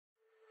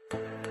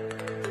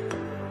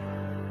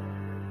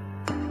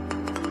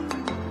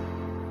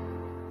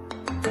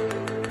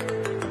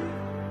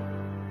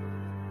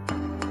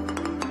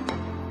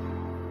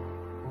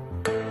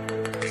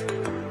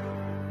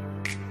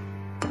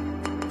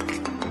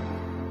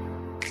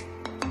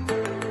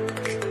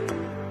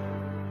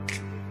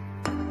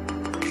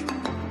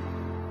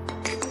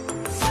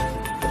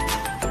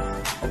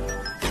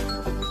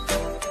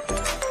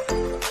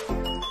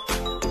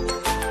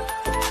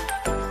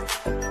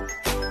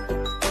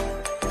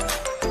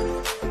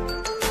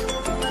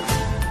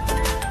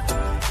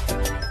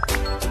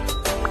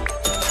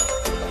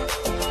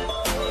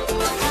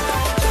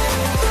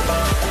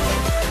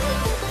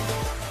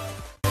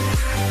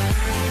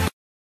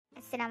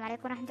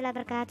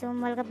warahmatullahi wabarakatuh.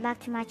 Welcome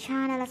back to my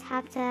channel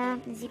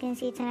Ashabta. As you can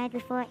see, tonight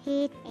before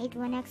Eid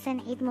 1x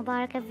and Eid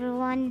Mubarak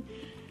everyone.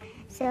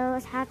 So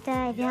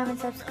Ashabta, if you haven't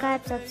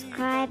subscribed,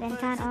 subscribe and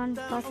turn on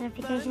post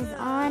notifications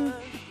on,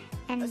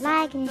 and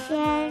like and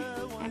share,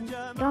 and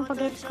don't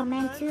forget to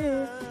comment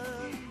too.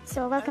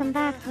 So welcome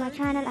back to my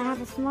channel. I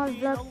have a small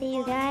vlog for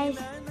you guys,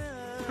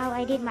 how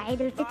I did my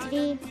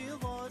Eidul-Fitri.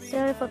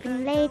 Sorry for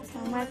being late,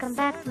 and welcome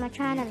back to my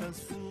channel.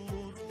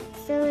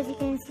 So as you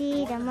can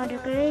see, the more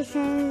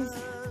decorations,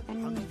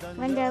 and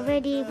when they're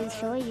ready we'll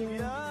show you.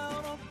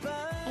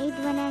 Eid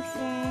 1x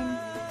and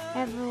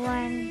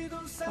everyone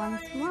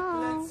once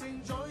more.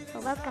 So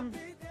welcome.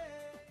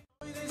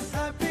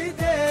 Happy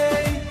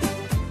day,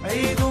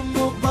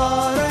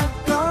 Eid-Mubarak,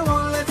 come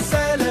on, let's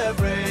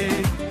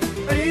celebrate.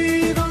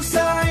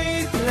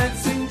 Eid-Saeed,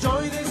 let's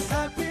enjoy this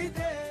happy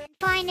day.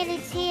 Finally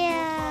it's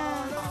here.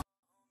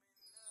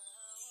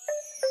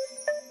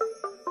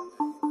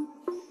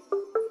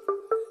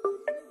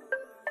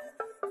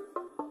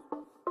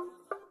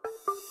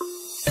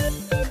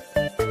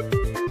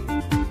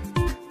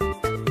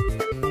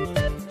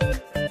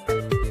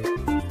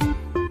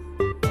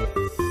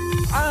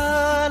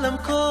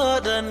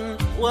 كودا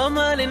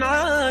ومال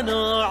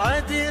عانو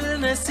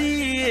عدل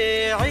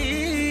نسي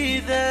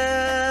عيدا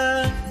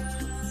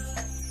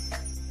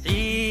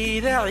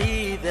عيدا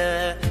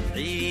عيدا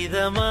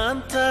عيدا ما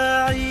انت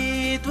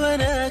عيد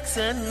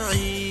ونكسن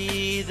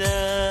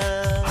عيدا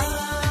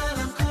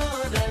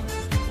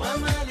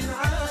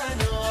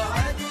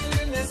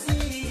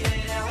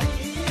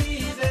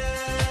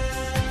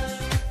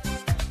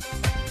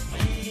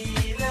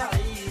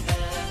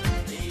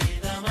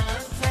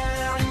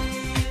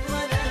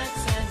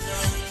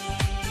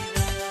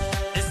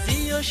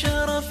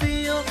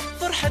شرفية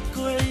فرحتك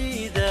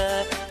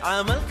وعيدة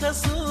عملك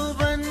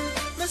صوبا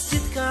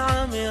مسجدك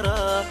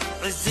عامرة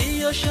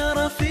عزية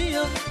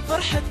شرفية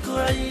فرحتك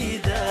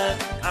وعيدة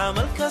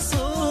عملك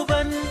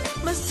صوبا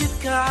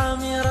مسجدك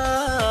عامرة.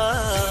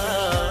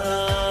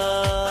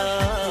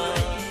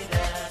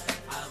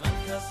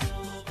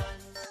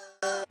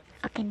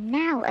 Okay,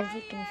 now as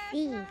you can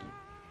see,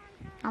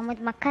 I'm with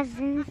my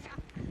cousins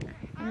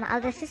and my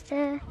other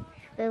sister.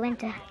 We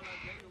went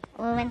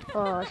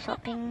for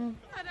shopping,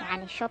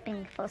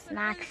 shopping for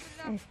snacks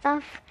and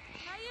stuff.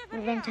 We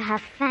went to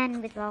have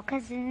fun with our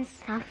cousins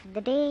half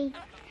the day.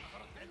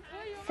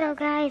 So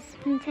guys,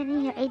 I'm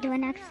telling you, Eid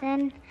 1x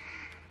and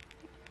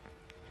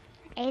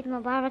Eid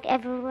Mubarak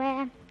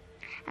everywhere.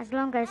 As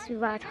long as we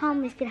were at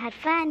home, we still had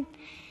fun.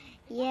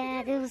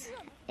 Yeah, it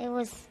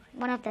was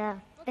one of the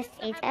best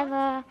Eids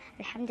ever,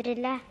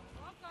 alhamdulillah.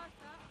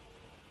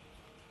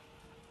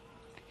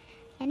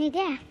 And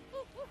yeah,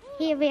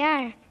 here we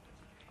are.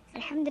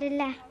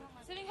 Alhamdulillah,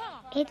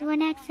 Eid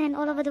 1x and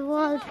all over the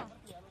world.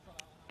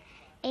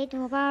 Eid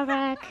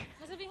Mubarak.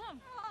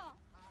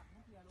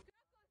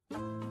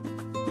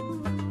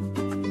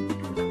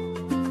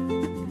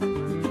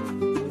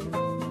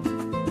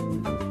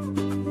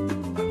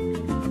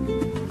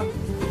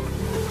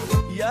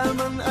 يا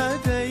من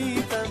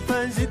أتيت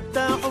فزدت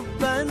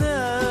حبنا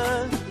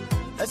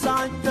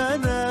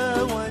أسعدتنا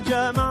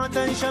وجمعت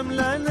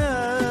شملنا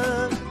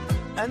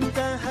أنت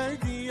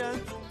هدية.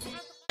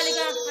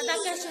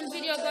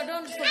 Video,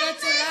 don't forget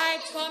to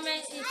like,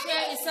 comment,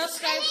 share, and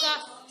subscribe.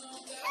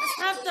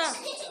 Ashabta,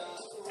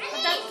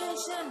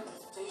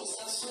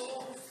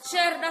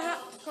 share,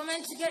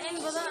 comment, get in,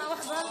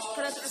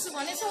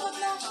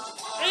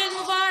 Eid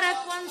Mubarak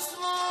once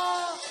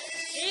more.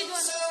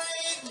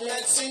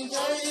 Let's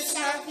enjoy this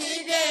happy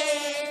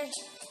day.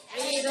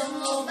 Eid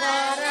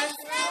Mubarak,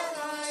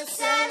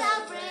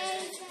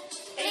 celebrate.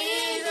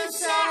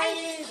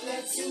 Eid-Saeed,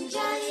 let's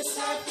enjoy this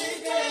happy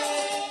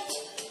day.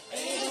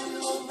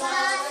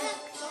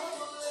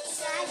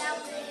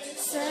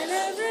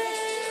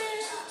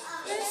 Celebrate,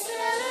 let's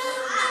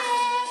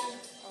celebrate.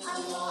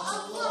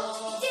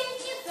 Allah,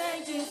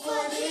 thank you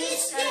for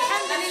this day.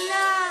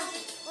 Alhamdulillah,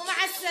 wa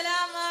ma'a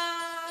salama.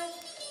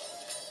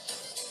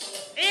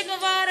 Eid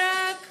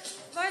Mubarak,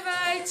 bye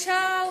bye,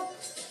 ciao.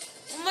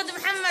 Ummad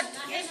Muhammad,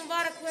 Eid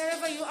Mubarak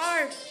wherever you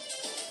are.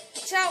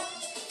 Ciao.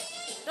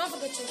 Don't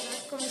forget to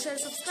like, comment, share,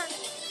 subscribe.